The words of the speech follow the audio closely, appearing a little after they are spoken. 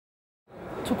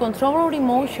to control our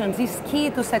emotions is key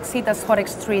to succeed as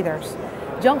Forex traders.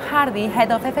 John Hardy,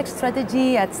 Head of FX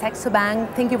Strategy at Saxo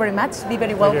Bank, thank you very much. Be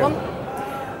very welcome.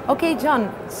 Okay,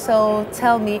 John, so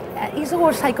tell me, is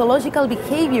our psychological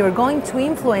behavior going to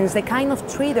influence the kind of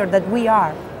trader that we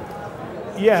are?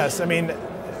 Yes, I mean,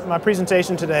 my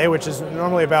presentation today, which is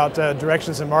normally about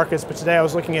directions in markets, but today I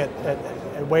was looking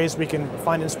at ways we can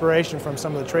find inspiration from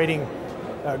some of the trading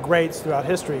greats throughout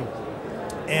history.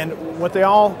 And what they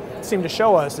all seem to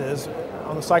show us is,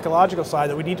 on the psychological side,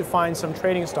 that we need to find some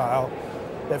trading style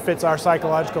that fits our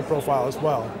psychological profile as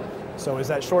well. So is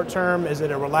that short term? Is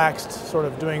it a relaxed sort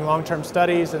of doing long-term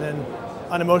studies and then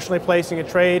unemotionally placing a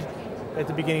trade at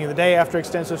the beginning of the day after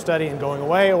extensive study and going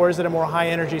away? Or is it a more high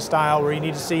energy style where you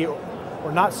need to see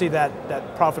or not see that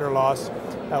profit or loss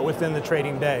within the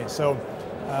trading day? So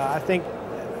I think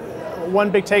one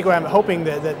big takeaway I'm hoping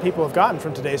that people have gotten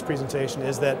from today's presentation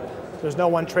is that there's no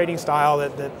one trading style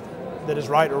that is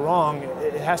right or wrong.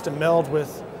 It has to meld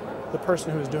with the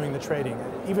person who is doing the trading,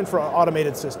 even for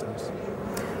automated systems.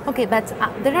 Okay, but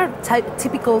there are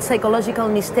typical psychological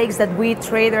mistakes that we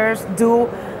traders do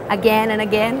again and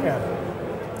again?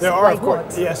 Yeah, there are, of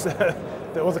course. Yes.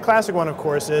 Well, the classic one, of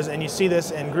course, is, and you see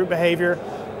this in group behavior,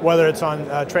 whether it's on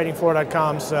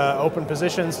tradingfloor.com's open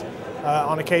positions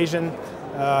on occasion,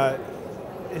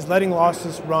 is letting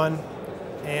losses run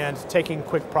and taking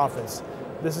quick profits.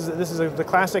 This is the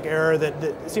classic error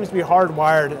that seems to be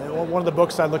hardwired. One of the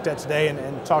books I looked at today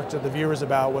and talked to the viewers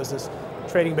about was this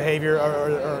trading behavior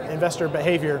or investor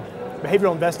behavior,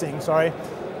 behavioral investing, sorry,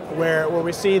 where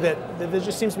we see that there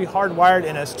just seems to be hardwired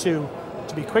in us to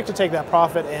be quick to take that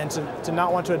profit and to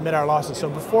not want to admit our losses. So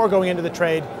before going into the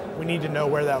trade, we need to know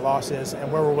where that loss is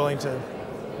and where we're willing to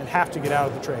and have to get out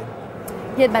of the trade.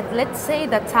 Yeah, but let's say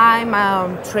that I'm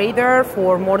a trader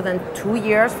for more than 2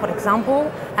 years, for example,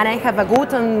 and I have a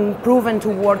good and proven to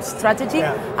work strategy,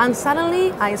 and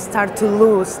suddenly I start to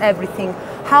lose everything.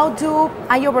 How do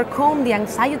I overcome the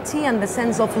anxiety and the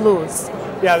sense of lose?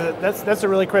 Yeah, that's a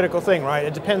really critical thing, right?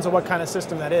 It depends on what kind of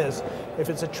system that is. If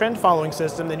it's a trend-following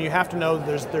system, then you have to know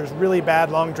there's really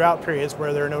bad long drought periods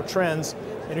where there are no trends,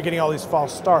 and you're getting all these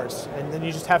false starts. And then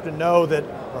you just have to know that,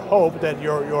 or hope that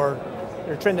your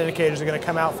trend indicators are going to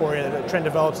come out for you, that a trend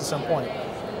develops at some point.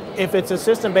 If it's a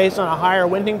system based on a higher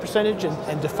winning percentage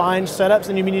and defined setups,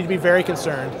 then you need to be very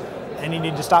concerned, and you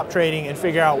need to stop trading and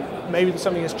figure out maybe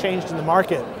something has changed in the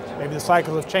market, maybe the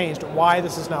cycles have changed, why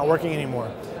this is not working anymore,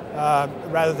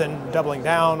 rather than doubling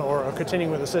down or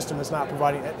continuing with a system that's not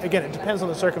providing. Again, it depends on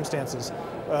the circumstances.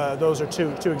 Those are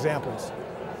two examples.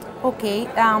 Okay,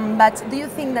 but do you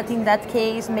think that in that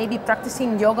case maybe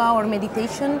practicing yoga or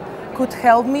meditation could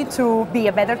help me to be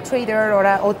a better trader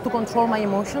or to control my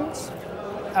emotions?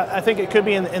 I think it could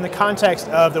be in the context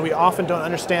of that we often don't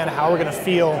understand how we're going to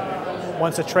feel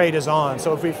once a trade is on.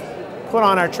 So if we put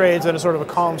on our trades in a sort of a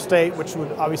calm state, which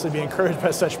would obviously be encouraged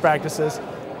by such practices,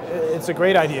 it's a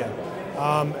great idea.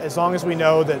 As long as we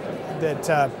know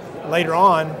that later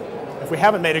on, if we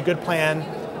haven't made a good plan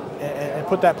and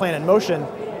put that plan in motion,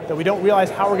 that we don't realize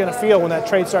how we're going to feel when that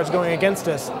trade starts going against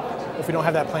us if we don't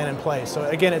have that plan in place. So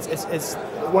again, it's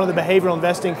one of the behavioral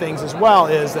investing things as well,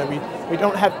 is that we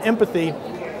don't have empathy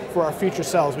for our future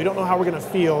selves. We don't know how we're going to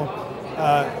feel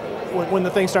when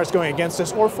the thing starts going against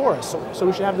us or for us. So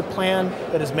we should have the plan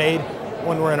that is made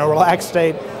when we're in a relaxed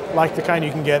state, like the kind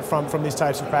you can get from these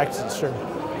types of practices, sure.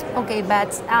 Okay,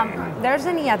 but there's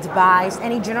any advice,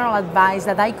 any general advice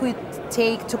that I could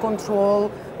take to control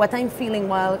what I'm feeling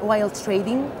while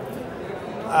trading?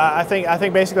 I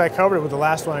think basically I covered it with the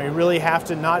last one. You really have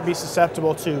to not be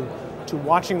susceptible to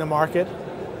watching the market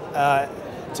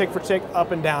tick for tick,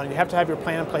 up and down. You have to have your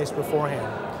plan in place beforehand.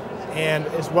 And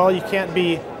as well, you can't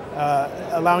be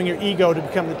allowing your ego to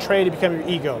become the trade to become your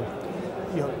ego.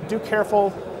 Do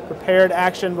careful, prepared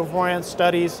action beforehand,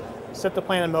 studies, set the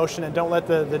plan in motion, and don't let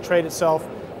the trade itself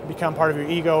become part of your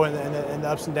ego and the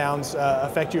ups and downs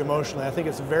affect you emotionally. I think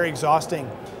it's very exhausting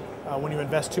when you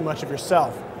invest too much of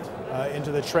yourself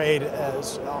into the trade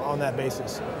on that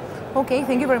basis. Okay,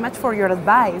 thank you very much for your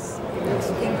advice. Yes.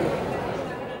 Thank you.